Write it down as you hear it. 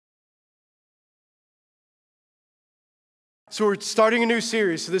So we're starting a new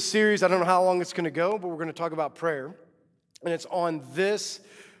series. So this series, I don't know how long it's going to go, but we're going to talk about prayer. And it's on this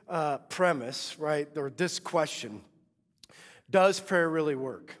premise, right, or this question. Does prayer really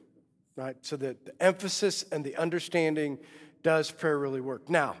work? Right? So the emphasis and the understanding, does prayer really work?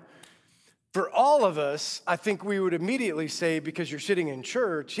 Now, for all of us, I think we would immediately say, because you're sitting in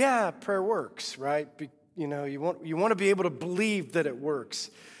church, yeah, prayer works, right? You want to be able to believe that it works.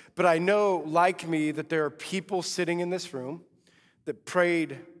 But I know, like me, that there are people sitting in this room that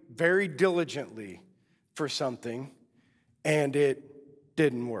prayed very diligently for something, and it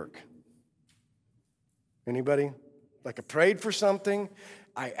didn't work. Anybody? Like I prayed for something,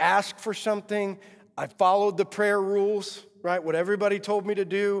 I asked for something, I followed the prayer rules, right? What everybody told me to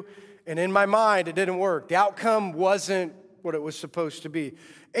do, and in my mind, it didn't work. The outcome wasn't what it was supposed to be.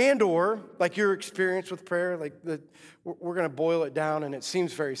 And or, like your experience with prayer, we're going to boil it down, and it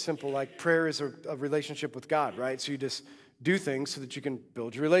seems very simple. Like prayer is a relationship with God, right? So you just do things so that you can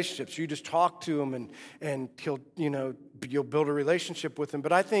build your relationships. You just talk to him, and you'll build a relationship with him.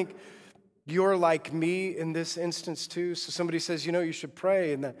 But I think you're like me in this instance too. So somebody says, you should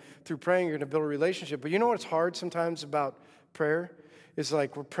pray, and that through praying you're going to build a relationship. But you know what's hard sometimes about prayer? Is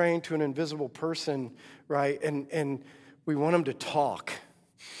like we're praying to an invisible person, right? And we want them to talk.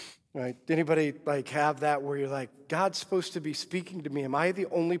 Right? Anybody have that where you're like, God's supposed to be speaking to me. Am I the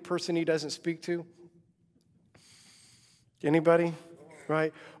only person he doesn't speak to? Anybody?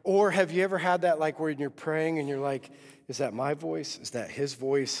 Right? Or have you ever had that where you're praying and you're like, is that my voice? Is that his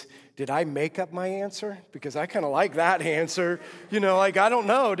voice? Did I make up my answer? Because I kind of like that answer. I don't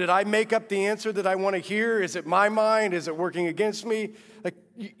know. Did I make up the answer that I want to hear? Is it my mind? Is it working against me?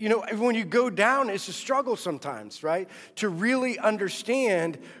 When you go down, it's a struggle sometimes, right? To really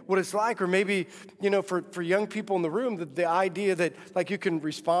understand what it's like. Or maybe, for young people in the room, the idea that you can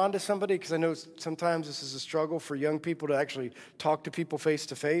respond to somebody, because I know sometimes this is a struggle for young people to actually talk to people face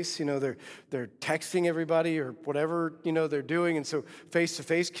to face. They're texting everybody or whatever, they're doing. And so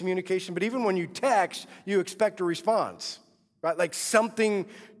face-to-face communication. But even when you text, you expect a response, right? Like something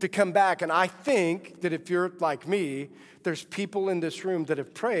to come back. And I think that if you're like me, there's people in this room that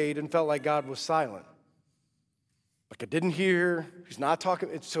have prayed and felt like God was silent. Like I didn't hear, he's not talking.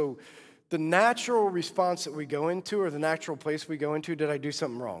 So the natural response that we go into, or the natural place we go into, did I do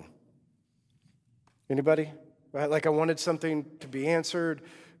something wrong? Anybody? Right? Like I wanted something to be answered.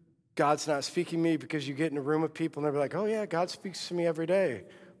 God's not speaking to me, because you get in a room of people and they're like, oh yeah, God speaks to me every day.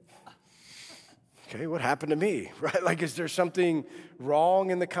 Okay, what happened to me, right? Is there something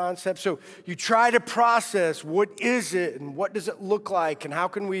wrong in the concept? So you try to process, what is it and what does it look like, and how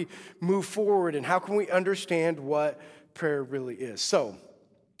can we move forward, and how can we understand what prayer really is? So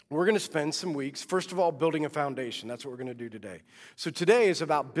we're going to spend some weeks, first of all, building a foundation. That's what we're going to do today. So today is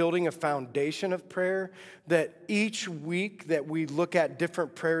about building a foundation of prayer, that each week that we look at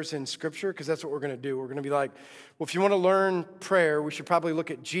different prayers in Scripture, because that's what we're going to do. We're going to be like, well, if you want to learn prayer, we should probably look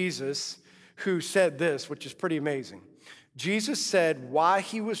at Jesus, who said this, which is pretty amazing. Jesus said while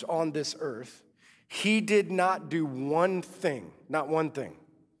he was on this earth, he did not do one thing, not one thing,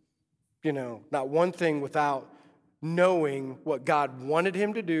 not one thing without knowing what God wanted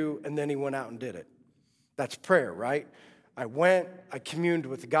him to do, and then he went out and did it. That's prayer, right? I went, I communed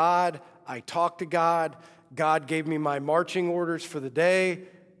with God, I talked to God, God gave me my marching orders for the day,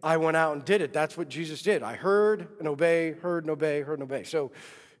 I went out and did it. That's what Jesus did. I heard and obey, heard and obey, heard and obey. So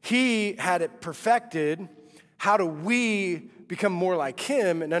he had it perfected. How do we become more like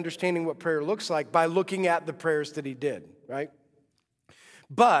him in understanding what prayer looks like? By looking at the prayers that he did, right?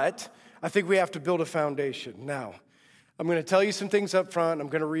 But I think we have to build a foundation. Now, I'm going to tell you some things up front. I'm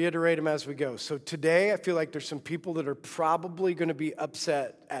going to reiterate them as we go. So today, I feel like there's some people that are probably going to be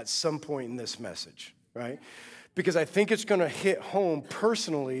upset at some point in this message, right? Because I think it's going to hit home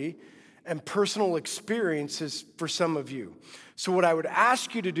personally and personal experiences for some of you. So what I would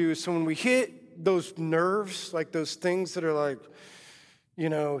ask you to do is, so when we hit those nerves, like those things that are like,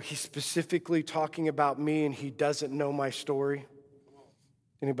 he's specifically talking about me and he doesn't know my story.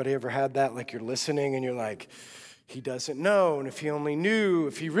 Anybody ever had that? Like you're listening and you're like, he doesn't know. And if he only knew,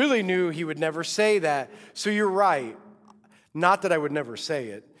 if he really knew, he would never say that. So you're right. Not that I would never say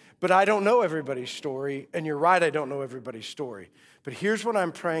it, but I don't know everybody's story. And you're right, I don't know everybody's story. But here's what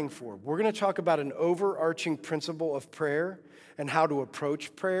I'm praying for. We're going to talk about an overarching principle of prayer and how to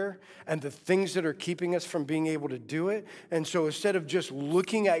approach prayer and the things that are keeping us from being able to do it. And so instead of just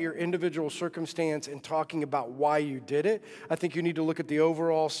looking at your individual circumstance and talking about why you did it, I think you need to look at the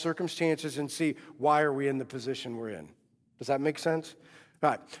overall circumstances and see, why are we in the position we're in? Does that make sense?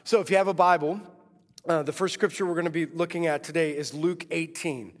 All right. So if you have a Bible, The first scripture we're going to be looking at today is Luke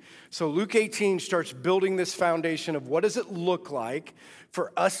 18. So Luke 18 starts building this foundation of what does it look like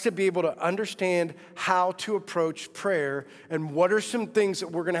for us to be able to understand how to approach prayer and what are some things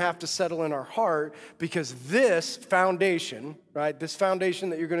that we're going to have to settle in our heart, because this foundation, right, this foundation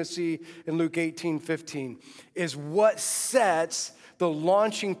that you're going to see in Luke 18:15 is what sets the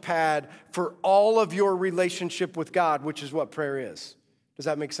launching pad for all of your relationship with God, which is what prayer is. Does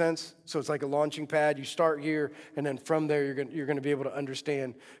that make sense? So it's like a launching pad. You start here, and then from there, you're going to be able to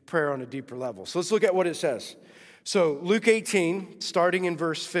understand prayer on a deeper level. So let's look at what it says. So Luke 18, starting in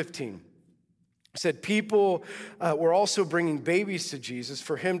verse 15, said, people were also bringing babies to Jesus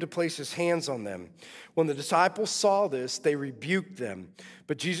for him to place his hands on them. When the disciples saw this, they rebuked them.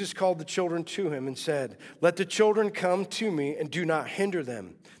 But Jesus called the children to him and said, let the children come to me and do not hinder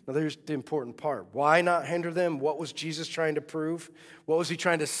them. Now, there's the important part. Why not hinder them? What was Jesus trying to prove? What was he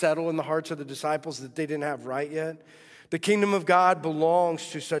trying to settle in the hearts of the disciples that they didn't have right yet? The kingdom of God belongs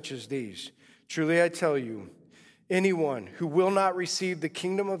to such as these. Truly, I tell you, anyone who will not receive the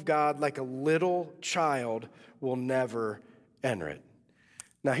kingdom of God like a little child will never enter it.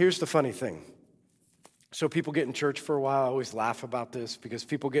 Now, here's the funny thing. So people get in church for a while. I always laugh about this because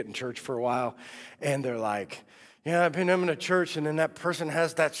people get in church for a while and they're like, yeah, I've been in a church and then that person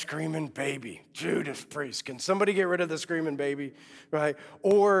has that screaming baby. Judas Priest, can somebody get rid of the screaming baby, right?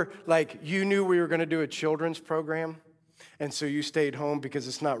 Or like you knew we were going to do a children's program and so you stayed home because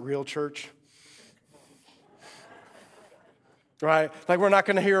it's not real church. Right? Like we're not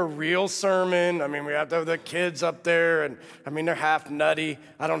going to hear a real sermon. I mean, we have to have the kids up there and I mean, they're half nutty.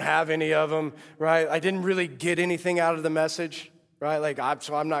 I don't have any of them, right? I didn't really get anything out of the message, right? Like,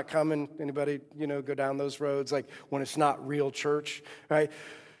 so I'm not coming. Anybody, go down those roads, like when it's not real church, right?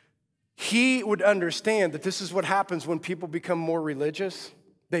 He would understand that this is what happens when people become more religious.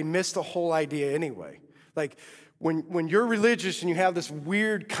 They miss the whole idea anyway. Like, when you're religious and you have this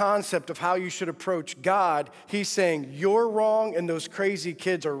weird concept of how you should approach God, he's saying you're wrong and those crazy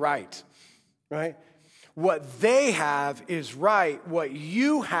kids are right? What they have is right. What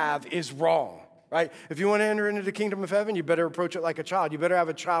you have is wrong, right? If you want to enter into the kingdom of heaven, you better approach it like a child. You better have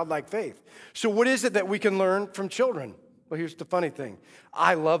a childlike faith. So what is it that we can learn from children? Well, here's the funny thing.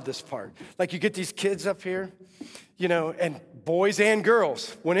 I love this part. Like you get these kids up here, and boys and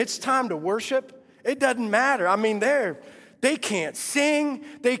girls. When it's time to worship, it doesn't matter. I mean, they can't sing,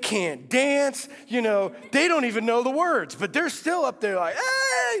 they can't dance, they don't even know the words, but they're still up there like,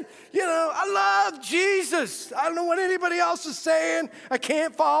 hey, I love Jesus. I don't know what anybody else is saying. I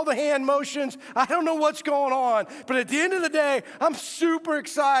can't follow the hand motions. I don't know what's going on. But at the end of the day, I'm super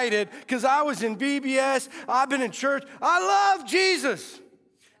excited because I was in VBS. I've been in church. I love Jesus.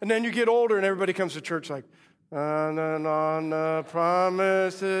 And then you get older and everybody comes to church like, on the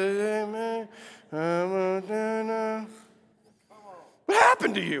promises, amen. What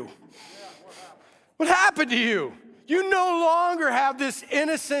happened to you? What happened to you? You no longer have this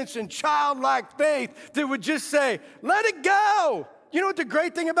innocence and childlike faith that would just say, let it go. You know what the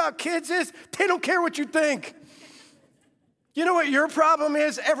great thing about kids is? They don't care what you think. You know what your problem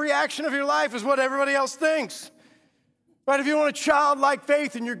is? Every action of your life is what everybody else thinks. Right? If you want a childlike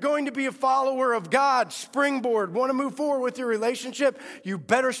faith and you're going to be a follower of God, springboard, want to move forward with your relationship, you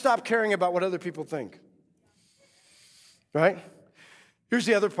better stop caring about what other people think. Right? Here's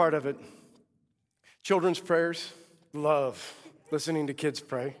the other part of it. Children's prayers, love listening to kids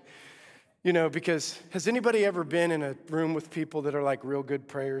pray. Because has anybody ever been in a room with people that are like real good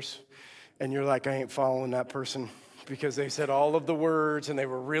prayers and you're like, I ain't following that person because they said all of the words and they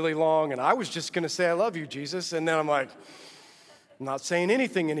were really long and I was just going to say, I love you, Jesus. And then I'm like, I'm not saying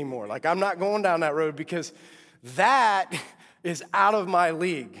anything anymore. Like I'm not going down that road because that is out of my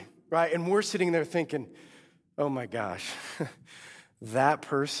league, right? And we're sitting there thinking, oh my gosh, that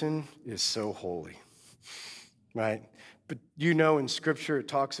person is so holy, right? But in Scripture it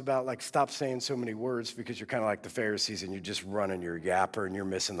talks about like stop saying so many words because you're kind of like the Pharisees and you're just running your yapper and you're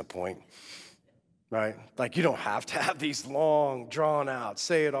missing the point, right? Like you don't have to have these long, drawn out,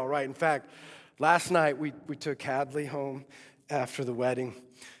 say it all right. In fact, last night we took Hadley home after the wedding.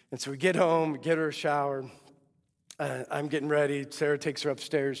 And so we get home, we get her a shower. I'm getting ready. Sarah takes her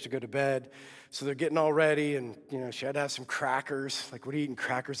upstairs to go to bed. So they're getting all ready, and, she had to have some crackers. Like, what are you eating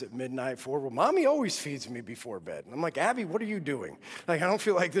crackers at midnight for? Well, Mommy always feeds me before bed. And I'm like, Abby, what are you doing? Like, I don't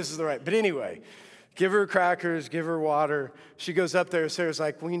feel like this is the right. But anyway, give her crackers, give her water. She goes up there. Sarah's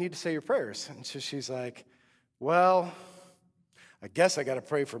like, well, you need to say your prayers. And so she's like, well, I guess I got to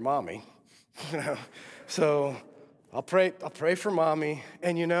pray for Mommy. So I'll pray for Mommy.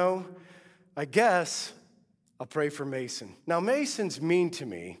 And, I guess I'll pray for Mason. Now, Mason's mean to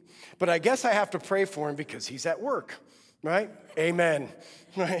me, but I guess I have to pray for him because he's at work, right? Amen,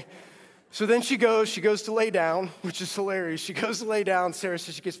 right? So then she goes to lay down, which is hilarious. She goes to lay down. Sarah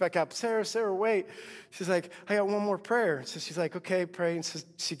says, she gets back up. Sarah, wait. She's like, I got one more prayer. So she's like, okay, pray. And so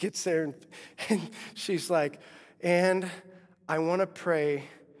she gets there, and she's like, and I want to pray.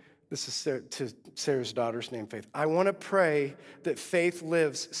 This is to Sarah's daughter's name, Faith. I want to pray that Faith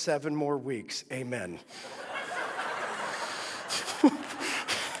lives 7 more weeks. Amen.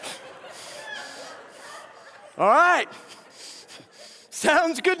 All right.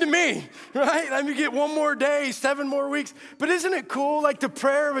 Sounds good to me, right? Let me get 1 more day, 7 more weeks. But isn't it cool, like the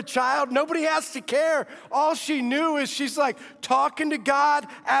prayer of a child? Nobody has to care. All she knew is she's like talking to God,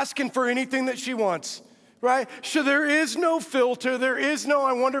 asking for anything that she wants, right? So there is no filter. There is no,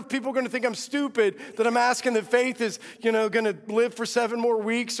 I wonder if people are going to think I'm stupid, that I'm asking that Faith is, going to live for 7 more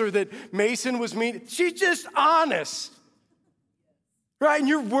weeks, or that Mason was mean. She's just honest. Right, and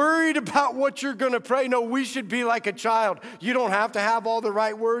you're worried about what you're going to pray. No, we should be like a child. You don't have to have all the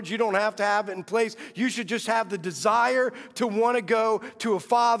right words. You don't have to have it in place. You should just have the desire to want to go to a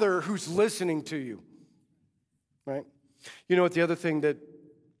father who's listening to you, right? You know what the other thing that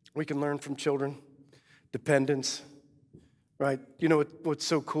we can learn from children? Dependence, right? You know what's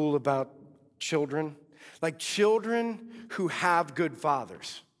so cool about children? Like children who have good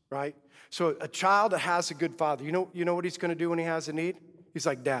fathers, right? So a child that has a good father, you know what he's going to do when he has a need? He's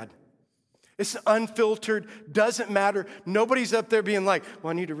like, Dad. It's unfiltered, doesn't matter. Nobody's up there being like,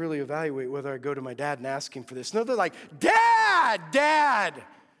 well, I need to really evaluate whether I go to my dad and ask him for this. No, they're like, Dad,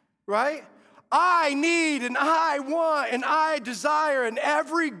 right? I need and I want and I desire, and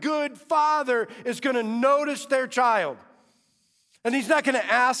every good father is going to notice their child. And he's not going to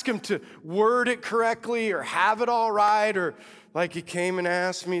ask him to word it correctly or have it all right, or like he came and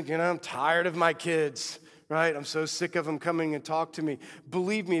asked me, I'm tired of my kids. Right? I'm so sick of them coming and talk to me.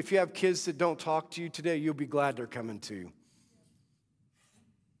 Believe me, if you have kids that don't talk to you today, you'll be glad they're coming to you.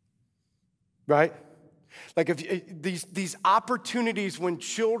 Right? Like if these opportunities when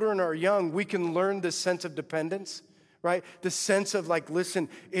children are young, we can learn this sense of dependence, right? The sense of like, listen,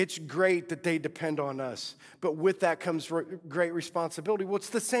 it's great that they depend on us, but with that comes great responsibility. Well, it's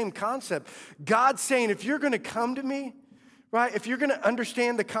the same concept. God's saying, if you're going to come to me, right? If you're going to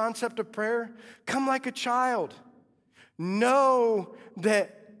understand the concept of prayer, come like a child. Know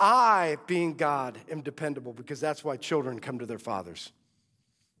that I, being God, am dependable, because that's why children come to their fathers.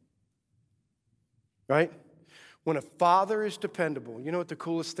 Right? When a father is dependable, you know what the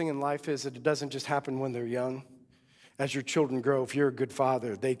coolest thing in life is? That it doesn't just happen when they're young. As your children grow, if you're a good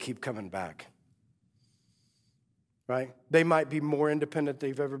father, they keep coming back. Right? They might be more independent than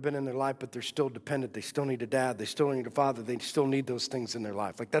they've ever been in their life, but they're still dependent. They still need a dad. They still need a father. They still need those things in their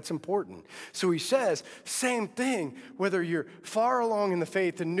life. Like, that's important. So he says, same thing, whether you're far along in the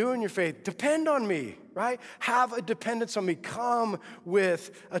faith and new in your faith, depend on me, right? Have a dependence on me. Come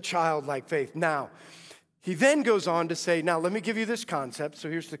with a childlike faith. Now, he then goes on to say, now let me give you this concept. So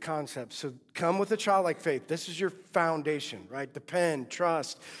here's the concept. So come with a childlike faith. This is your foundation, right? Depend,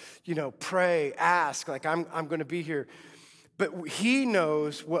 trust, pray, ask, like I'm going to be here. But he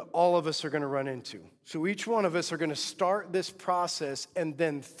knows what all of us are going to run into. So each one of us are going to start this process, and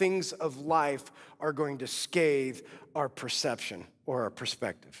then things of life are going to scathe our perception or our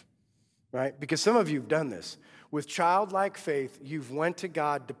perspective, right? Because some of you have done this. With childlike faith, you've went to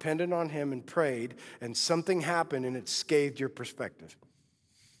God, depended on him, and prayed, and something happened, and it scathed your perspective.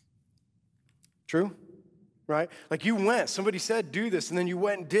 True? Right? Like you went, somebody said, do this, and then you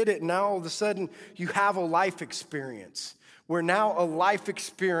went and did it, and now all of a sudden, you have a life experience, where now a life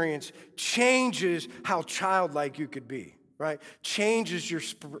experience changes how childlike you could be, right? Changes your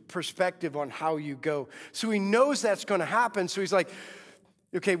perspective on how you go. So he knows that's going to happen, so he's like,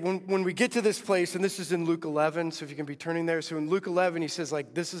 okay, when we get to this place, and this is in Luke 11, so if you can be turning there. So in Luke 11, he says,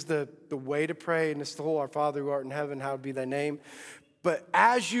 like, this is the way to pray, and it's the whole, our Father who art in heaven, hallowed be thy name. But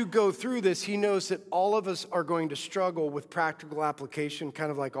as you go through this, he knows that all of us are going to struggle with practical application,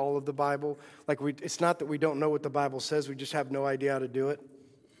 kind of like all of the Bible. Like, it's not that we don't know what the Bible says, we just have no idea how to do it.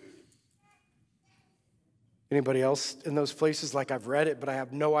 Anybody else in those places? Like, I've read it, but I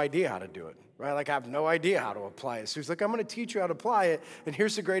have no idea how to do it, right? Like, I have no idea how to apply it. So he's like, I'm going to teach you how to apply it. And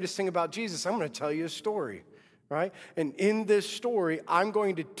here's the greatest thing about Jesus. I'm going to tell you a story, right? And in this story, I'm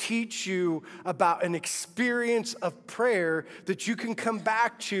going to teach you about an experience of prayer that you can come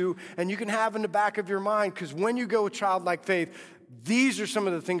back to and you can have in the back of your mind. Because when you go with childlike faith, these are some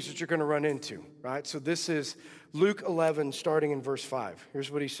of the things that you're going to run into, right? So this is Luke 11, starting in verse 5. Here's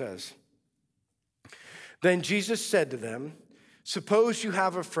what he says. Then Jesus said to them, suppose you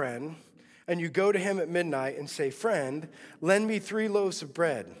have a friend, and you go to him at midnight and say, "Friend, lend me 3 loaves of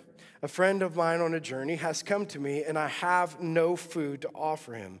bread. A friend of mine on a journey has come to me, and I have no food to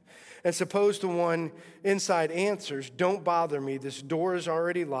offer him." And suppose the one inside answers, "Don't bother me. This door is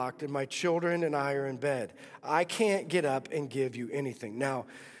already locked, and my children and I are in bed. I can't get up and give you anything." Now,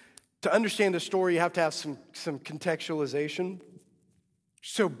 to understand the story, you have to have some contextualization.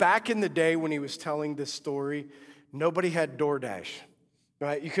 So back in the day when he was telling this story, nobody had DoorDash,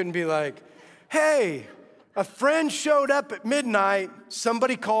 right? You couldn't be like, "Hey, a friend showed up at midnight,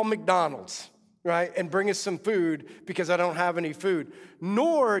 somebody call McDonald's, right? And bring us some food because I don't have any food."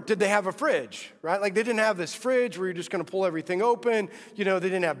 Nor did they have a fridge, right? Like they didn't have this fridge where you're just gonna pull everything open. They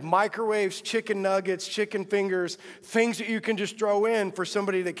didn't have microwaves, chicken nuggets, chicken fingers, things that you can just throw in for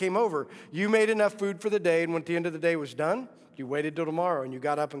somebody that came over. You made enough food for the day, and when the end of the day was done, you waited till tomorrow and you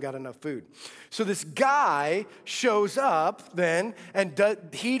got up and got enough food. So this guy shows up then, and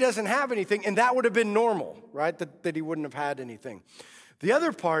he doesn't have anything, and that would have been normal, right? That he wouldn't have had anything. The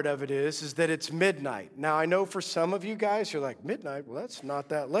other part of it is that it's midnight. Now, I know for some of you guys, you're like, midnight? Well, that's not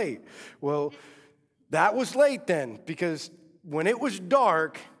that late. Well, that was late then, because when it was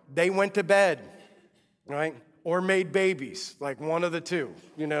dark, they went to bed, right? Or made babies, like one of the two,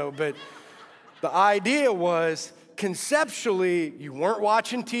 But the idea was, conceptually, you weren't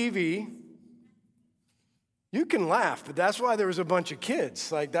watching TV. You can laugh, but that's why there was a bunch of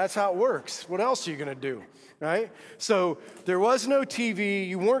kids. Like, that's how it works. What else are you going to do, right? So there was no TV.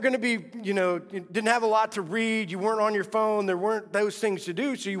 You weren't going to be, you didn't have a lot to read. You weren't on your phone. There weren't those things to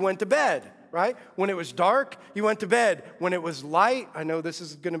do, so you went to bed, right? When it was dark, you went to bed. When it was light, I know this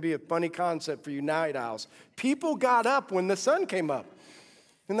is going to be a funny concept for you night owls. People got up when the sun came up.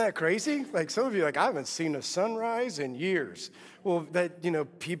 Isn't that crazy? Like some of you are like, "I haven't seen a sunrise in years." Well,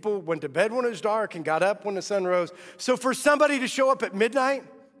 people went to bed when it was dark and got up when the sun rose. So for somebody to show up at midnight,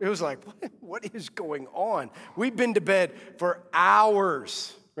 it was like, what is going on? We've been to bed for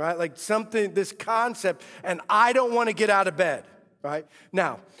hours, right? Like this concept, and I don't want to get out of bed, right?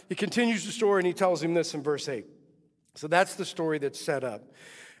 Now, he continues the story and he tells him this in verse 8. So that's the story that's set up.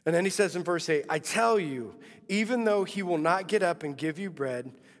 And then he says in verse 8, "I tell you, even though he will not get up and give you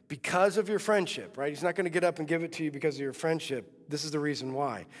bread because of your friendship," right? He's not going to get up and give it to you because of your friendship. This is the reason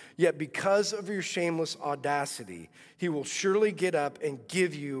why. "Yet because of your shameless audacity, he will surely get up and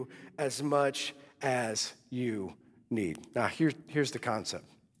give you as much as you need." Now, here's the concept.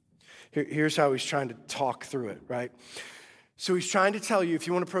 Here's how he's trying to talk through it, right? So he's trying to tell you, if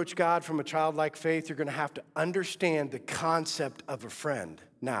you want to approach God from a childlike faith, you're going to have to understand the concept of a friend.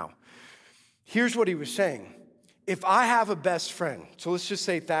 Now, here's what he was saying. If I have a best friend, so let's just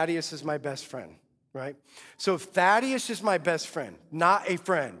say Thaddeus is my best friend, right? So if Thaddeus is my best friend, not a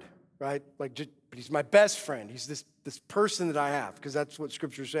friend, right? But he's my best friend. He's this person that I have, because that's what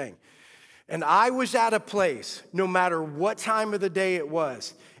Scripture's saying. And I was at a place, no matter what time of the day it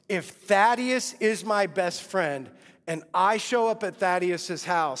was, if Thaddeus is my best friend, and I show up at Thaddeus's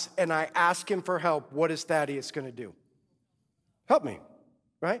house and I ask him for help, what is Thaddeus going to do? Help me,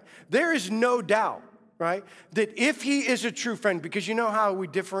 right? There is no doubt, right, that if he is a true friend, because you know how we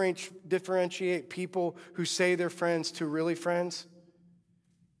differentiate people who say they're friends to really friends?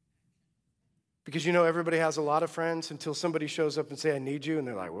 Because everybody has a lot of friends until somebody shows up and say, "I need you," and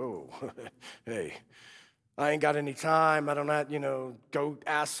they're like, "Whoa, hey, I ain't got any time. I don't have, go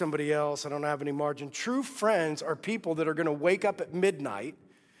ask somebody else. I don't have any margin." True friends are people that are going to wake up at midnight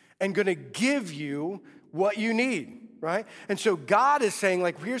and going to give you what you need, right? And so God is saying,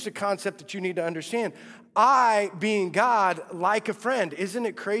 like, here's a concept that you need to understand. I, being God, like a friend. Isn't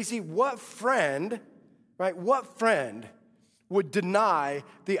it crazy? What friend, right? What friend would deny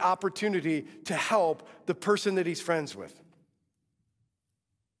the opportunity to help the person that he's friends with?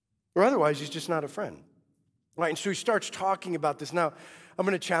 Or otherwise, he's just not a friend. Right, and so he starts talking about this. Now, I'm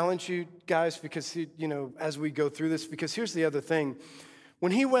going to challenge you guys because, as we go through this, because here's the other thing.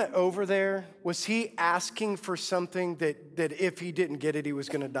 When he went over there, was he asking for something that if he didn't get it, he was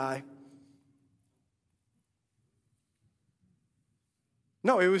going to die?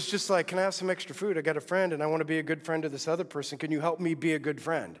 No, it was just like, "Can I have some extra food? I got a friend and I want to be a good friend to this other person. Can you help me be a good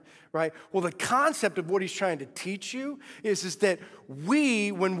friend?" Right? Well, the concept of what he's trying to teach you is that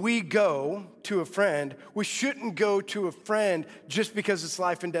when we go to a friend, we shouldn't go to a friend just because it's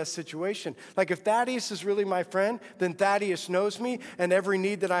life and death situation. Like if Thaddeus is really my friend, then Thaddeus knows me, and every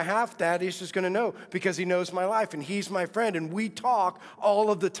need that I have, Thaddeus is going to know because he knows my life and he's my friend and we talk all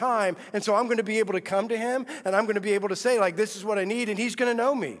of the time. And so I'm going to be able to come to him and I'm going to be able to say, like, "This is what I need," and he's going to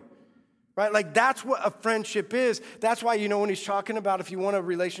know me. Right? Like that's what a friendship is. That's why, when he's talking about if you want a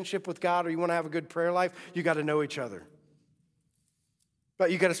relationship with God or you want to have a good prayer life, you got to know each other. But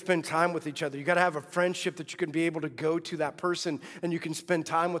you got to spend time with each other. You got to have a friendship that you can be able to go to that person and you can spend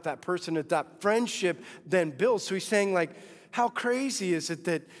time with that person. That friendship then builds. So he's saying, like, how crazy is it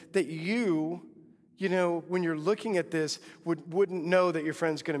that you know, when you're looking at this, wouldn't know that your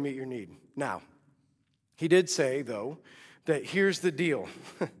friend's going to meet your need? Now, he did say, though, that here's the deal.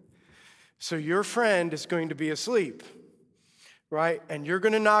 So your friend is going to be asleep, right? And you're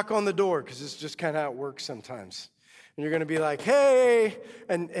going to knock on the door, because it's just kind of how it works sometimes. And you're going to be like, hey,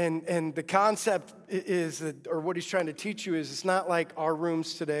 and the concept is that, or what he's trying to teach you is, it's not like our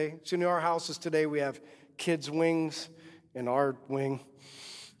rooms today. So in our houses today, we have kids' wings in our wing.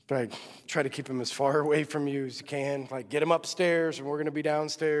 But I try to keep them as far away from you as you can. Like, get them upstairs, and we're going to be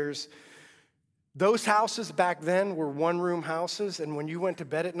downstairs. Those houses back then were one-room houses, and when you went to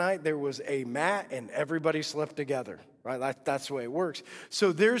bed at night, there was a mat, and everybody slept together, right? That's the way it works.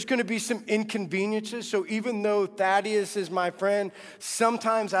 So there's going to be some inconveniences. So even though Thaddeus is my friend,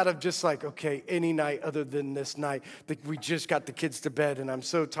 sometimes out of just like, okay, any night other than this night, that we just got the kids to bed, and I'm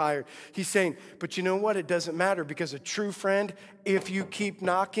so tired. He's saying, but you know what? It doesn't matter, because a true friend, if you keep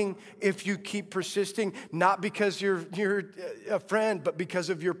knocking, if you keep persisting, not because you're a friend, but because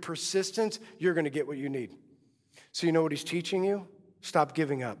of your persistence, you're going to get what you need. So you know what he's teaching you? Stop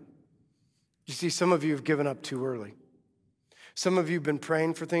giving up. You see, some of you have given up too early. Some of you have been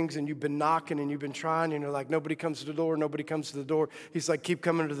praying for things, and you've been knocking, and you've been trying, and you're like, nobody comes to the door, nobody comes to the door. He's like, keep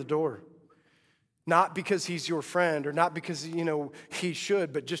coming to the door. Not because he's your friend, or not because, you know, he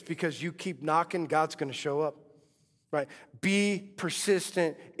should, but just because you keep knocking, God's going to show up. Right? Be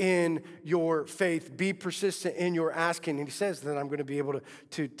persistent in your faith. Be persistent in your asking. And he says that I'm going to be able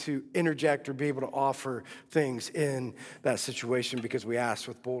to interject or be able to offer things in that situation because we ask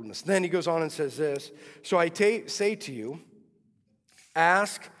with boldness. Then he goes on and says this, so I say to you,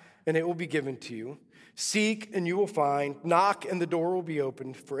 ask and it will be given to you. Seek and you will find. Knock and the door will be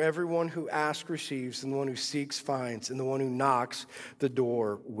opened. For everyone who asks receives, and the one who seeks finds, and the one who knocks, the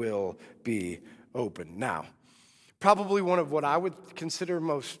door will be opened. Now, probably one of what I would consider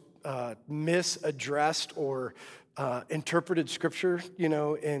most misaddressed or interpreted scripture, you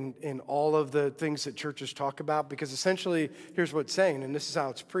know, in all of the things that churches talk about, because essentially, here's what it's saying, and this is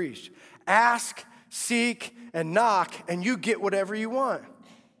how it's preached. Ask, seek, and knock, and you get whatever you want.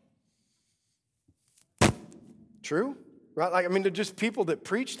 True? Right? Like, I mean, they're just people that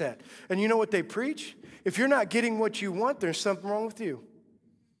preach that. And you know what they preach? If you're not getting what you want, there's something wrong with you.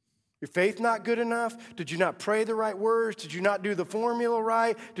 Your faith not good enough? Did you not pray the right words? Did you not do the formula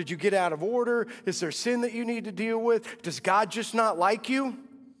right? Did you get out of order? Is there sin that you need to deal with? Does God just not like you?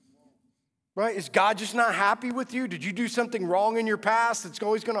 Right? Is God just not happy with you? Did you do something wrong in your past that's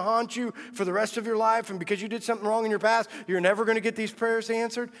always going to haunt you for the rest of your life? And because you did something wrong in your past, you're never going to get these prayers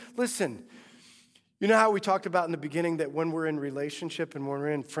answered? Listen, you know how we talked about in the beginning that when we're in relationship and when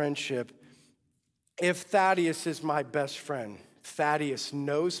we're in friendship, if Thaddeus is my best friend, Thaddeus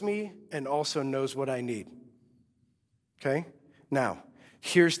knows me and also knows what I need. Okay? Now,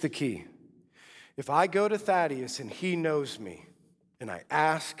 here's the key. If I go to Thaddeus and he knows me, and I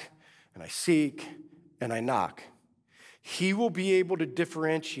ask, and I seek, and I knock, he will be able to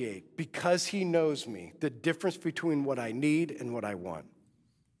differentiate, because he knows me, the difference between what I need and what I want.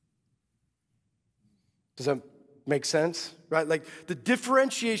 Does that make sense? Right? Like the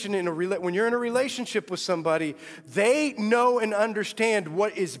differentiation when you're in a relationship with somebody, they know and understand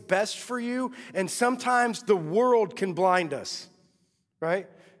what is best for you, and sometimes the world can blind us, right?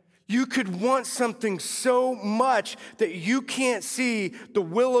 You could want something so much that you can't see the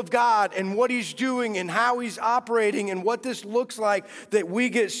will of God and what he's doing and how he's operating and what this looks like, that we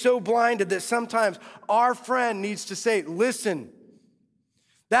get so blinded that sometimes our friend needs to say, listen,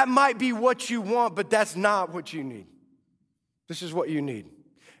 that might be what you want, but that's not what you need. This is what you need.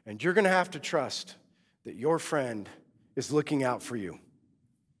 And you're going to have to trust that your friend is looking out for you.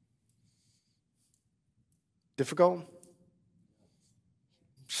 Difficult?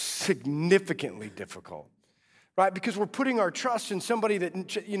 Significantly difficult. Right? Because we're putting our trust in somebody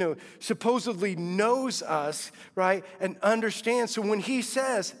that, you know, supposedly knows us, right, and understands. So when he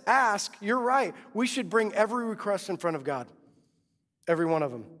says, ask, you're right. We should bring every request in front of God. Every one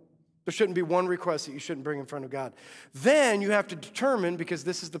of them. There shouldn't be one request that you shouldn't bring in front of God. Then you have to determine, because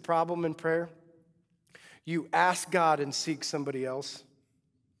this is the problem in prayer, you ask God and seek somebody else.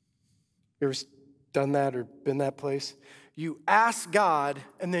 You ever done that or been that place? You ask God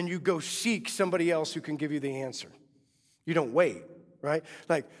and then you go seek somebody else who can give you the answer. You don't wait, right?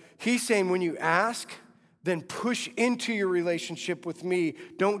 Like he's saying, when you ask, then push into your relationship with me.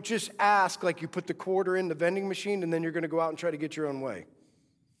 Don't just ask like you put the quarter in the vending machine and then you're going to go out and try to get your own way.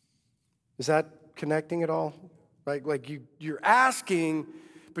 Is that connecting at all? right? Like you're asking,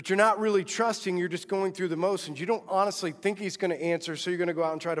 but you're not really trusting. You're just going through the motions. You don't honestly think he's going to answer, so you're going to go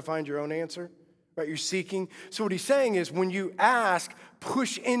out and try to find your own answer, right? You're seeking. So what he's saying is when you ask,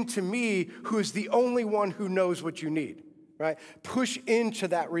 push into me, who is the only one who knows what you need, right? Push into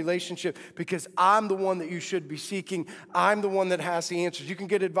that relationship because I'm the one that you should be seeking. I'm the one that has the answers. You can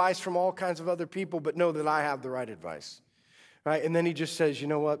get advice from all kinds of other people, but know that I have the right advice, right? And then he just says, you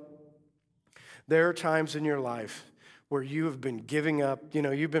know what? There are times in your life where you have been giving up. You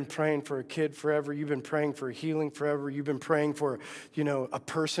know, you've been praying for a kid forever. You've been praying for healing forever. You've been praying for, a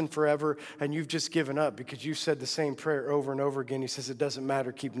person forever, and you've just given up because you said the same prayer over and over again. He says, it doesn't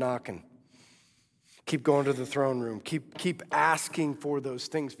matter. Keep knocking. Keep going to the throne room. Keep asking for those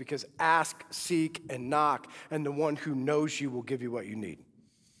things because ask, seek, and knock, and the one who knows you will give you what you need.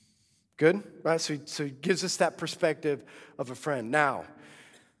 Good? Right? So he gives us that perspective of a friend. Now,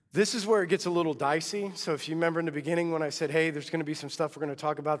 this is where it gets a little dicey. So if you remember in the beginning when I said, hey, there's going to be some stuff we're going to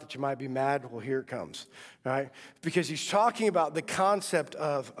talk about that you might be mad, well, here it comes, right? Because he's talking about the concept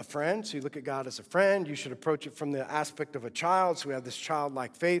of a friend. So you look at God as a friend. You should approach it from the aspect of a child. So we have this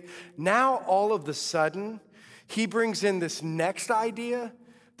childlike faith. Now, all of the sudden, he brings in this next idea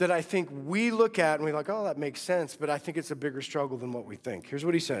that I think we look at and we're like, oh, that makes sense. But I think it's a bigger struggle than what we think. Here's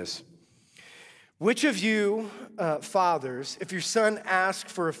what he says. Which of you fathers, if your son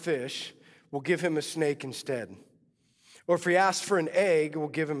asks for a fish, will give him a snake instead? Or if he asks for an egg, will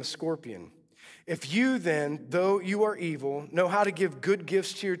give him a scorpion? If you then, though you are evil, know how to give good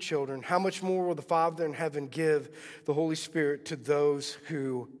gifts to your children, how much more will the Father in heaven give the Holy Spirit to those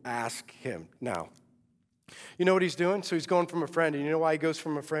who ask him? Now, you know what he's doing? So he's going from a friend, and you know why he goes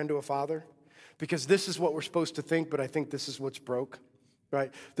from a friend to a father? Because this is what we're supposed to think, but I think this is what's broke.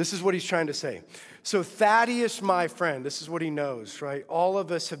 Right? This is what he's trying to say. So Thaddeus, my friend, this is what he knows, right? All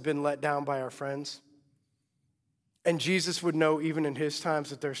of us have been let down by our friends. And Jesus would know even in his times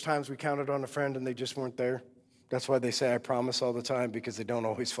that there's times we counted on a friend and they just weren't there. That's why they say I promise all the time, because they don't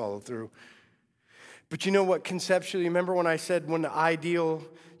always follow through. But you know what, conceptually, remember when I said when the ideal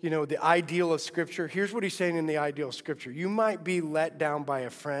of Scripture, here's what he's saying in the ideal of Scripture. You might be let down by a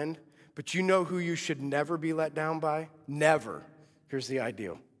friend, but you know who you should never be let down by? Never. Here's the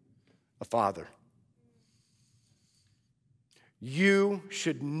ideal, a father. You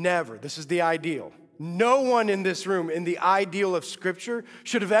should never, this is the ideal. No one in this room in the ideal of Scripture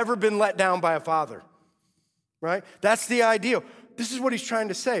should have ever been let down by a father, right? That's the ideal. This is what he's trying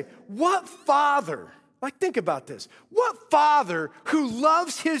to say. What father, like think about this, what father who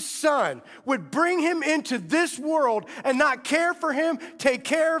loves his son would bring him into this world and not care for him, take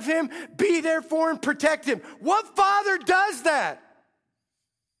care of him, be there for him, protect him? What father does that?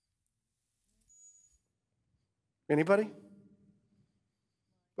 Anybody?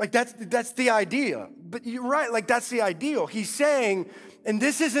 Like that's the idea. But you're right, like that's the ideal. He's saying, and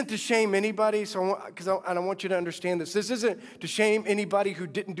this isn't to shame anybody, because I want you to understand this. This isn't to shame anybody who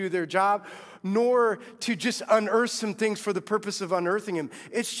didn't do their job, nor to just unearth some things for the purpose of unearthing them.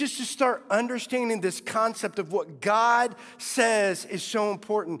 It's just to start understanding this concept of what God says is so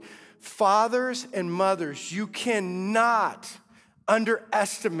important. Fathers and mothers, you cannot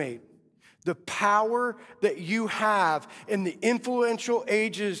underestimate the power that you have in the influential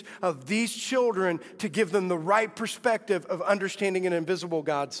ages of these children to give them the right perspective of understanding an invisible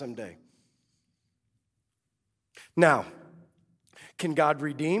God someday. Now, can God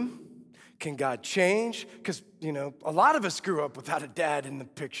redeem? Can God change? Because, a lot of us grew up without a dad in the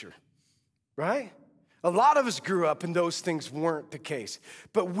picture, right? A lot of us grew up and those things weren't the case.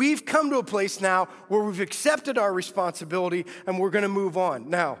 But we've come to a place now where we've accepted our responsibility and we're going to move on.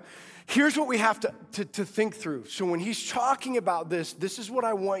 Now, here's what we have to think through. So when he's talking about this is what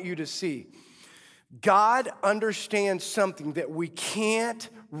I want you to see. God understands something that we can't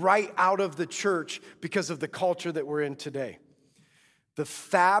write out of the church because of the culture that we're in today. The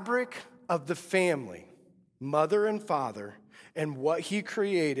fabric of the family, mother and father, and what he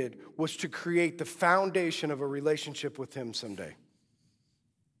created was to create the foundation of a relationship with him someday.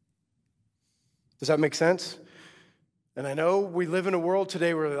 Does that make sense? And I know we live in a world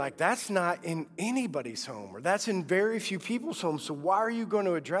today where they're like, that's not in anybody's home, or that's in very few people's homes, so why are you going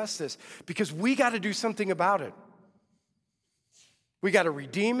to address this? Because we got to do something about it. We got to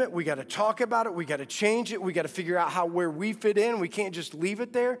redeem it. We got to talk about it. We got to change it. We got to figure out where we fit in. We can't just leave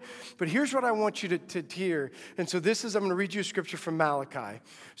it there. But here's what I want you to hear. And so I'm going to read you a scripture from Malachi.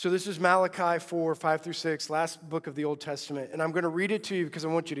 So this is Malachi 4, 5 through 6, last book of the Old Testament. And I'm going to read it to you because I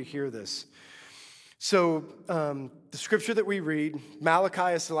want you to hear this. So the scripture that we read,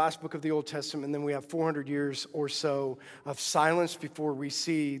 Malachi is the last book of the Old Testament, and then we have 400 years or so of silence before we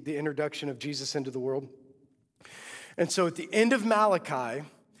see the introduction of Jesus into the world. And so at the end of Malachi,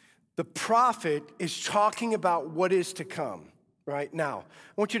 the prophet is talking about what is to come. Right now,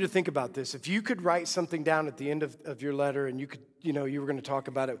 I want you to think about this. If you could write something down at the end of your letter and you were going to talk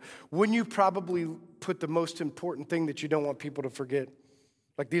about it, wouldn't you probably put the most important thing that you don't want people to forget?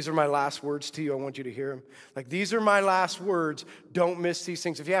 Like, these are my last words to you. I want you to hear them. Like, these are my last words. Don't miss these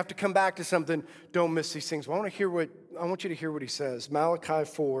things. If you have to come back to something, don't miss these things. Well, I want you to hear what he says. Malachi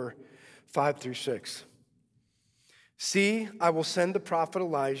 4, 5 through 6. See, I will send the prophet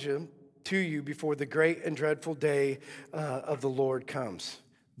Elijah to you before the great and dreadful day of the Lord comes.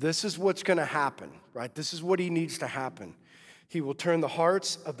 This is what's going to happen, right? This is what he needs to happen. He will turn the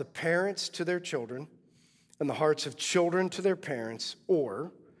hearts of the parents to their children and the hearts of children to their parents,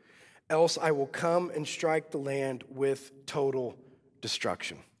 or else I will come and strike the land with total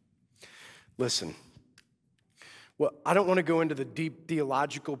destruction. Listen. Well, I don't want to go into the deep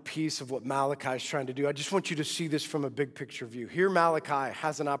theological piece of what Malachi is trying to do. I just want you to see this from a big picture view. Here Malachi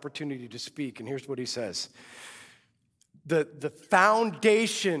has an opportunity to speak, and here's what he says. The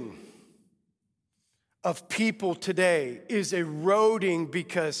foundation of people today is eroding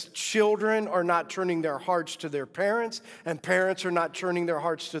because children are not turning their hearts to their parents, and parents are not turning their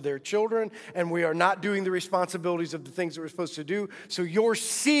hearts to their children, and we are not doing the responsibilities of the things that we're supposed to do. So you're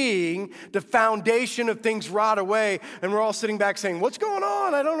seeing the foundation of things rot away, and we're all sitting back saying, what's going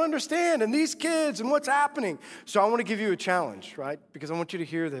on? I don't understand. And these kids, and what's happening? So I want to give you a challenge, right? Because I want you to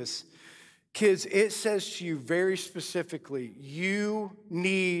hear this. Kids, it says to you very specifically, you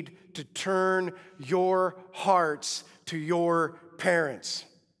need to turn your hearts to your parents.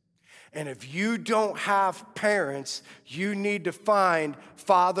 And if you don't have parents, you need to find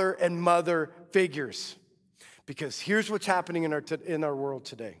father and mother figures. Because here's what's happening in our world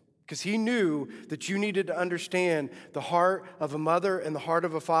today. Because he knew that you needed to understand the heart of a mother and the heart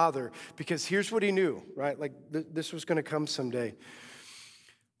of a father. Because here's what he knew, right? Like this was going to come someday.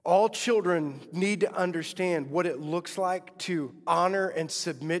 All children need to understand what it looks like to honor and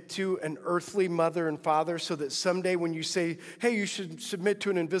submit to an earthly mother and father so that someday when you say, hey, you should submit to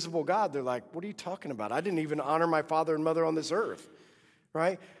an invisible God, they're like, what are you talking about? I didn't even honor my father and mother on this earth,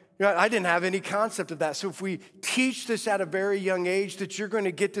 right? I didn't have any concept of that. So if we teach this at a very young age, that you're going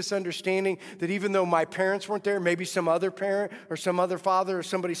to get this understanding that even though my parents weren't there, maybe some other parent or some other father or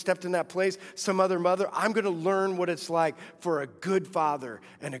somebody stepped in that place, some other mother, I'm going to learn what it's like for a good father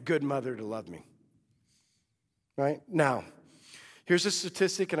and a good mother to love me. Right? Now, here's a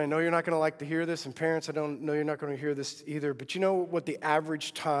statistic, and I know you're not going to like to hear this, and parents, I don't know you're not going to hear this either, but you know what the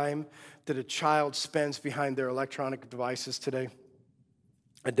average time that a child spends behind their electronic devices today?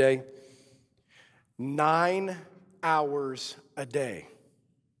 A day? 9 hours a day.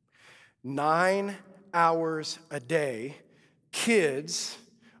 9 hours a day. Kids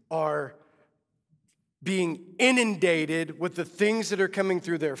are being inundated with the things that are coming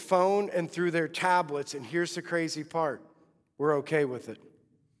through their phone and through their tablets. And here's the crazy part. We're okay with it.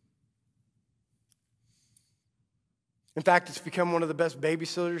 In fact, it's become one of the best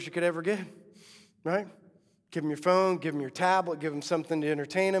babysitters you could ever get, right? Give them your phone, give them your tablet, give them something to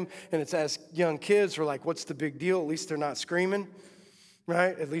entertain them. And it's as young kids, we're like, what's the big deal? At least they're not screaming,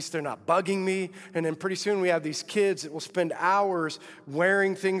 right? At least they're not bugging me. And then pretty soon we have these kids that will spend hours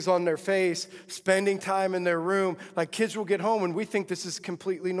wearing things on their face, spending time in their room. Like kids will get home and we think this is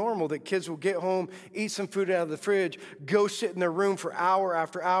completely normal, that kids will get home, eat some food out of the fridge, go sit in their room for hour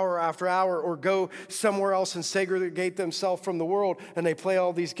after hour after hour, or go somewhere else and segregate themselves from the world. And they play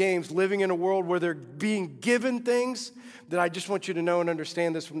all these games, living in a world where they're being given things that I just want you to know and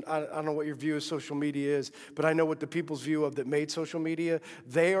understand this. I don't know what your view of social media is, but I know what the people's view of that made social media.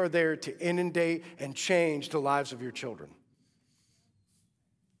 They are there to inundate and change the lives of your children.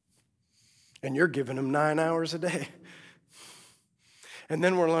 And you're giving them 9 hours a day. And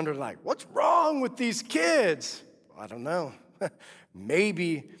then we're wondering, like, what's wrong with these kids? I don't know.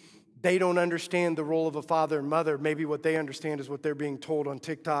 Maybe they don't understand the role of a father and mother. Maybe what they understand is what they're being told on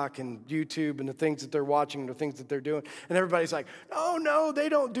TikTok and YouTube and the things that they're watching and the things that they're doing. And everybody's like, oh, no, they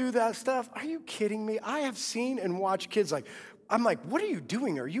don't do that stuff. Are you kidding me? I have seen and watched kids like, I'm like, what are you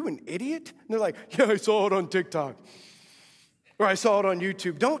doing? Are you an idiot? And they're like, yeah, I saw it on TikTok. Or I saw it on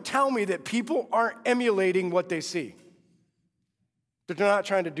YouTube. Don't tell me that people aren't emulating what they see. They're not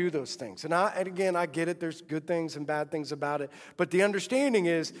trying to do those things. And again, I get it. There's good things and bad things about it. But the understanding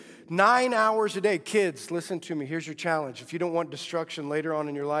is 9 hours a day. Kids, listen to me. Here's your challenge. If you don't want destruction later on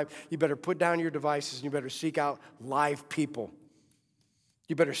in your life, you better put down your devices and you better seek out live people.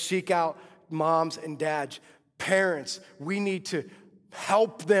 You better seek out moms and dads. Parents, we need to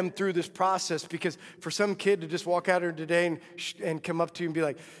help them through this process, because for some kid to just walk out here today and come up to you and be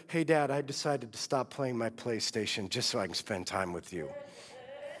like, hey, Dad, I decided to stop playing my PlayStation just so I can spend time with you.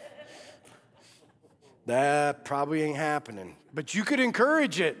 That probably ain't happening. But you could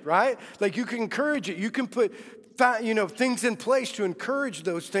encourage it, right? Like you can encourage it. You can put things in place to encourage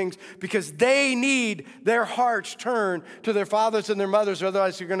those things, because they need their hearts turned to their fathers and their mothers,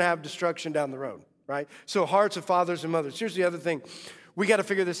 otherwise you're going to have destruction down the road, right? So hearts of fathers and mothers. Here's the other thing. We got to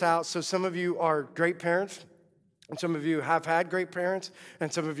figure this out. So some of you are great parents, and some of you have had great parents,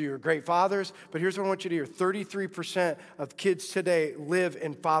 and some of you are great fathers. But here's what I want you to hear. 33% of kids today live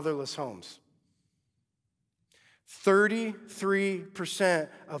in fatherless homes. 33%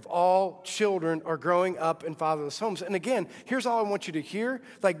 of all children are growing up in fatherless homes. And again, here's all I want you to hear.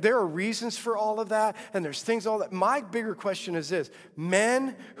 Like, there are reasons for all of that, and there's things all that. My bigger question is this.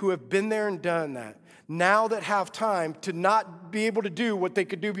 Men who have been there and done that, now that have time to not be able to do what they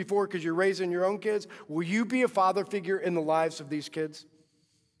could do before because you're raising your own kids, will you be a father figure in the lives of these kids?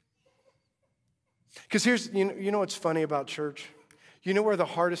 Because here's, you know what's funny about church? You know where the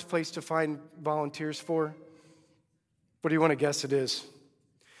hardest place to find volunteers for? What do you want to guess it is?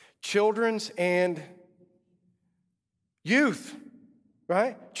 Children's and youth,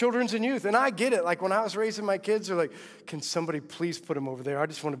 right? Children's and youth. And I get it. Like when I was raising my kids, they're like, can somebody please put them over there? I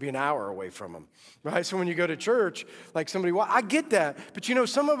just want to be an hour away from them, right? So when you go to church, like I get that. But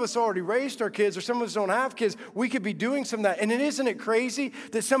some of us already raised our kids, or some of us don't have kids. We could be doing some of that. And isn't it crazy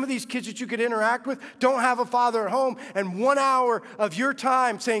that some of these kids that you could interact with don't have a father at home, and 1 hour of your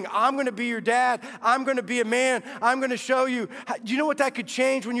time saying, I'm going to be your dad, I'm going to be a man, I'm going to show you. Do you know what that could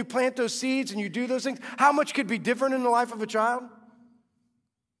change when you plant those seeds and you do those things? How much could be different in the life of a child?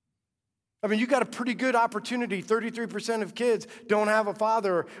 I mean, you got a pretty good opportunity. 33% of kids don't have a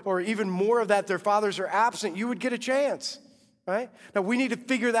father, or even more of that, their fathers are absent. You would get a chance, right? Now, we need to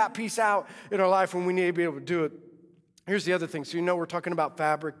figure that piece out in our life, when we need to be able to do it. Here's the other thing. So we're talking about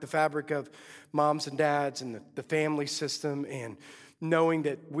the fabric of moms and dads and the family system, and knowing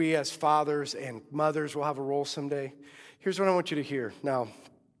that we as fathers and mothers will have a role someday. Here's what I want you to hear. Now,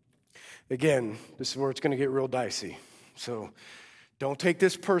 again, this is where it's going to get real dicey. So don't take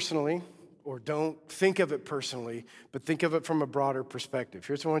this personally, or don't think of it personally, but think of it from a broader perspective.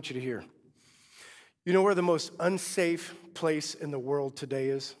 Here's what I want you to hear. You know where the most unsafe place in the world today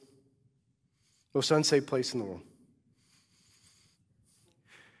is? Most unsafe place in the world.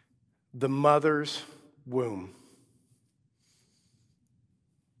 The mother's womb.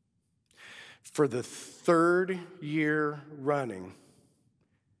 For the 3rd year running,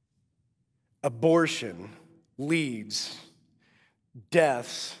 abortion leads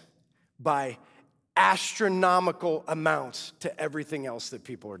deaths by astronomical amounts to everything else that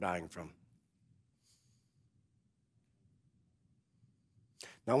people are dying from.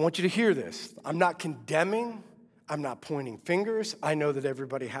 Now, I want you to hear this. I'm not condemning. I'm not pointing fingers. I know that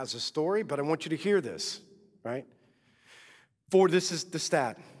everybody has a story, but I want you to hear this, right? This is the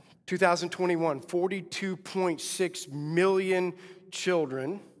stat. 2021, 42.6 million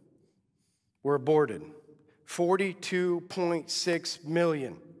children were aborted. 42.6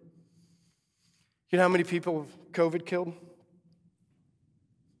 million. You know how many people COVID killed?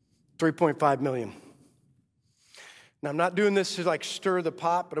 3.5 million. Now, I'm not doing this to stir the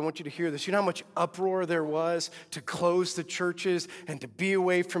pot, but I want you to hear this. You know how much uproar there was to close the churches and to be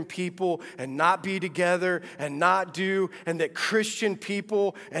away from people and not be together and not do, and that Christian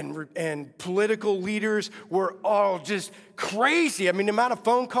people and political leaders were all just crazy. I mean, the amount of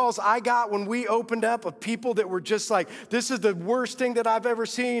phone calls I got when we opened up of people that were just like, this is the worst thing that I've ever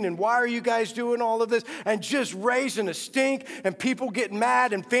seen, and why are you guys doing all of this? And just raising a stink, and people getting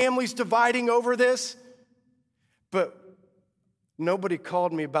mad, and families dividing over this. But nobody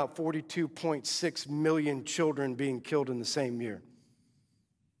called me about 42.6 million children being killed in the same year.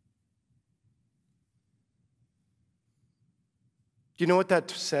 Do you know what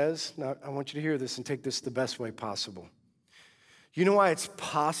that says? Now, I want you to hear this and take this the best way possible. You know why it's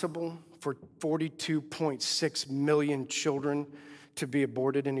possible for 42.6 million children to be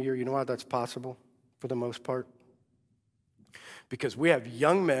aborted in a year? You know why that's possible for the most part? Because we have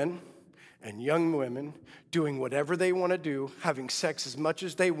young men and young women doing whatever they want to do, having sex as much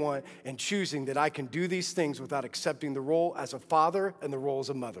as they want, and choosing that I can do these things without accepting the role as a father and the role as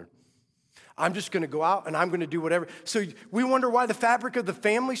a mother. I'm just going to go out and I'm going to do whatever. So we wonder why the fabric of the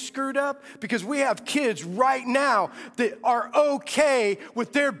family screwed up? Because we have kids right now that are okay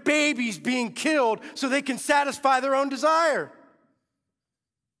with their babies being killed so they can satisfy their own desire.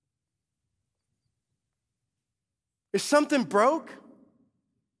 Is something broke?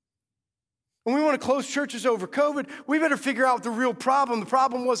 And we want to close churches over COVID. We better figure out the real problem. The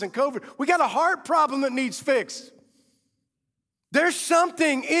problem wasn't COVID. We got a heart problem that needs fixed. There's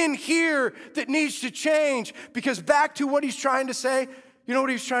something in here that needs to change, because back to what he's trying to say, you know what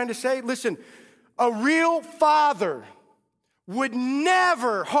he's trying to say? Listen, a real father would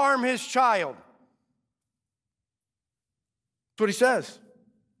never harm his child. That's what he says.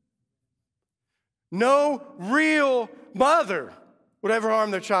 No real mother would ever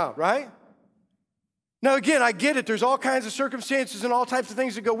harm their child, right? Now, again, I get it. There's all kinds of circumstances and all types of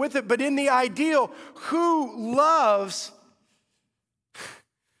things that go with it. But in the ideal, who loves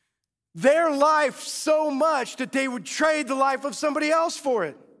their life so much that they would trade the life of somebody else for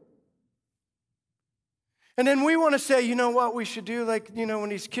it? And then we want to say, you know what we should do? Like, you know, when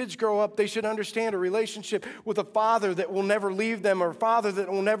these kids grow up, they should understand a relationship with a father that will never leave them, or a father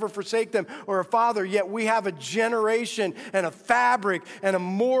that will never forsake them, or a father, yet we have a generation and a fabric and a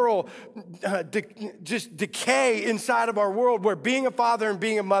moral just decay inside of our world where being a father and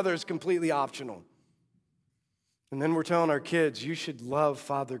being a mother is completely optional. And then we're telling our kids, you should love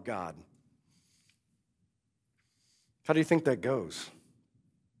Father God. How do you think that goes?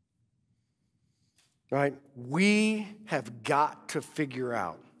 Right? We have got to figure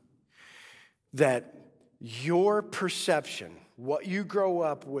out that your perception, what you grow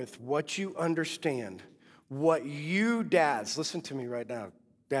up with, what you understand, what you dads, listen to me right now,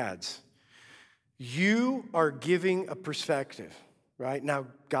 dads, you are giving a perspective, right? Now,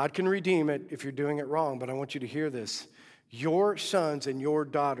 God can redeem it if you're doing it wrong, but I want you to hear this. Your sons and your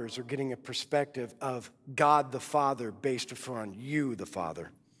daughters are getting a perspective of God the Father based upon you, the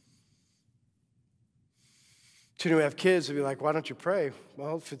Father. When we have kids, they'll be like, why don't you pray?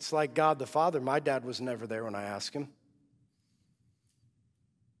 Well, if it's like God the Father, my dad was never there when I asked him.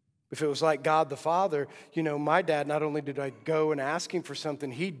 If it was like God the Father, you know, my dad, not only did I go and ask him for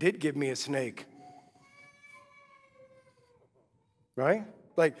something, he did give me a snake. Right?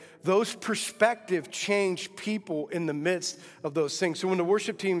 Like, those perspectives change people in the midst of those things. So when the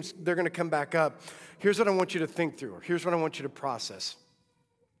worship teams, they're going to come back up, here's what I want you to think through. Here's what I want you to process.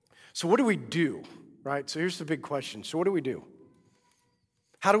 So what do we do? Right? So here's the big question. So what do we do?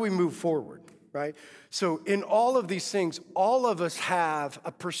 How do we move forward? Right? So in all of these things, all of us have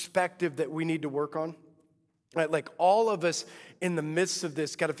a perspective that we need to work on. Right? Like, all of us in the midst of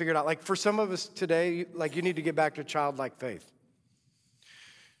this got to figure it out. Like, for some of us today, like, you need to get back to childlike faith.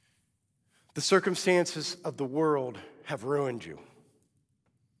 The circumstances of the world have ruined you.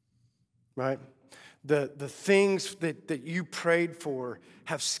 Right? The things that you prayed for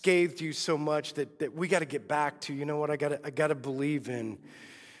have scathed you so much that we got to get back to, you know what, I got to believe in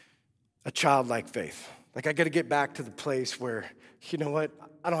a childlike faith. Like, I got to get back to the place where, you know what,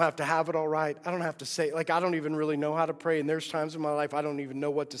 I don't have to have it all right. I don't have to say, like, I don't even really know how to pray. And there's times in my life I don't even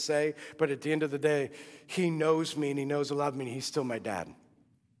know what to say. But at the end of the day, he knows me and he knows I love me and he's still my dad.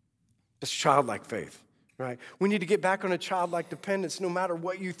 That's childlike faith. Right? We need to get back on a childlike dependence no matter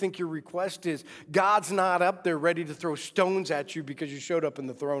what you think your request is. God's not up there ready to throw stones at you because you showed up in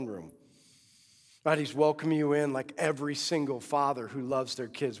the throne room. Right? He's welcoming you in like every single father who loves their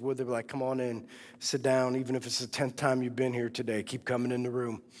kids would. They'll be like, come on in, sit down. Even if it's the 10th time you've been here today, keep coming in the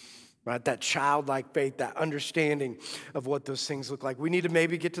room. Right? That childlike faith, that understanding of what those things look like. We need to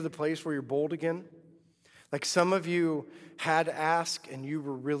maybe get to the place where you're bold again. Like, some of you had to ask and you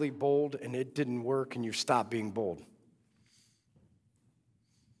were really bold and it didn't work and you stopped being bold.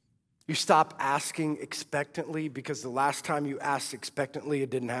 You stopped asking expectantly because the last time you asked expectantly, it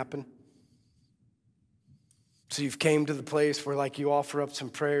didn't happen. So you've came to the place where, like, you offer up some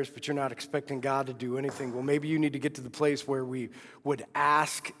prayers, but you're not expecting God to do anything. Well, maybe you need to get to the place where we would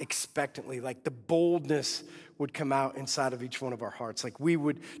ask expectantly, like the boldness would come out inside of each one of our hearts. Like, we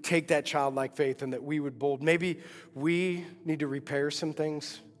would take that childlike faith and that we would bold. Maybe we need to repair some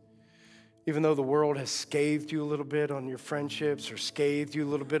things. Even though the world has scathed you a little bit on your friendships, or scathed you a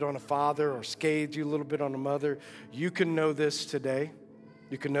little bit on a father, or scathed you a little bit on a mother, you can know this today.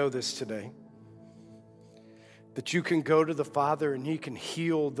 You can know this today. That you can go to the Father and he can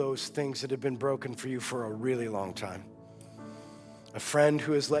heal those things that have been broken for you for a really long time. A friend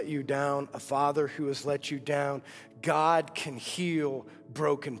who has let you down, a father who has let you down. God can heal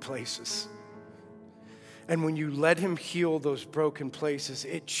broken places. And when you let him heal those broken places,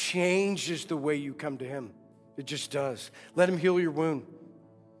 it changes the way you come to him. It just does. Let him heal your wound.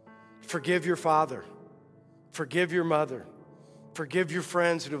 Forgive your father. Forgive your mother. Forgive your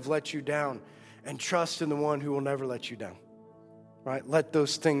friends that have let you down. And trust in the one who will never let you down, right? Let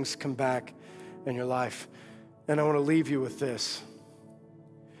those things come back in your life. And I want to leave you with this.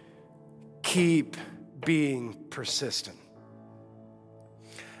 Keep being persistent.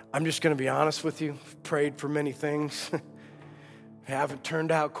 I'm just going to be honest with you. I've prayed for many things. They haven't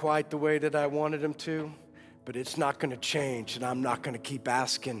turned out quite the way that I wanted them to, but it's not going to change, and I'm not going to keep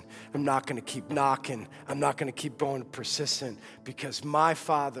asking. I'm not going to keep knocking. I'm not going to keep going persistent, because my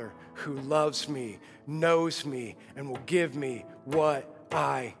Father who loves me, knows me, and will give me what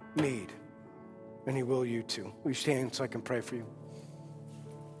I need. And he will you too. Will you stand so I can pray for you?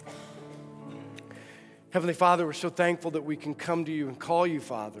 Heavenly Father, we're so thankful that we can come to you and call you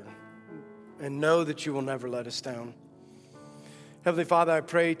Father and know that you will never let us down. Heavenly Father, I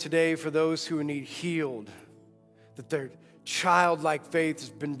pray today for those who need healed, that their childlike faith has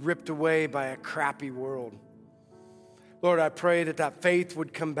been ripped away by a crappy world. Lord, I pray that that faith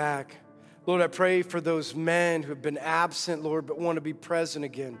would come back. Lord, I pray for those men who have been absent, Lord, but want to be present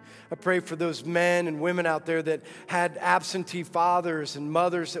again. I pray for those men and women out there that had absentee fathers and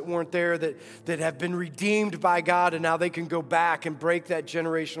mothers that weren't there, that have been redeemed by God, and now they can go back and break that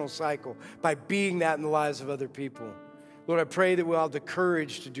generational cycle by being that in the lives of other people. Lord, I pray that we'll have the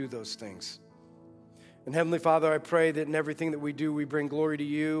courage to do those things. And Heavenly Father, I pray that in everything that we do, we bring glory to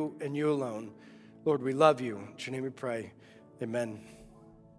you and you alone. Lord, we love you. In your name we pray. Amen.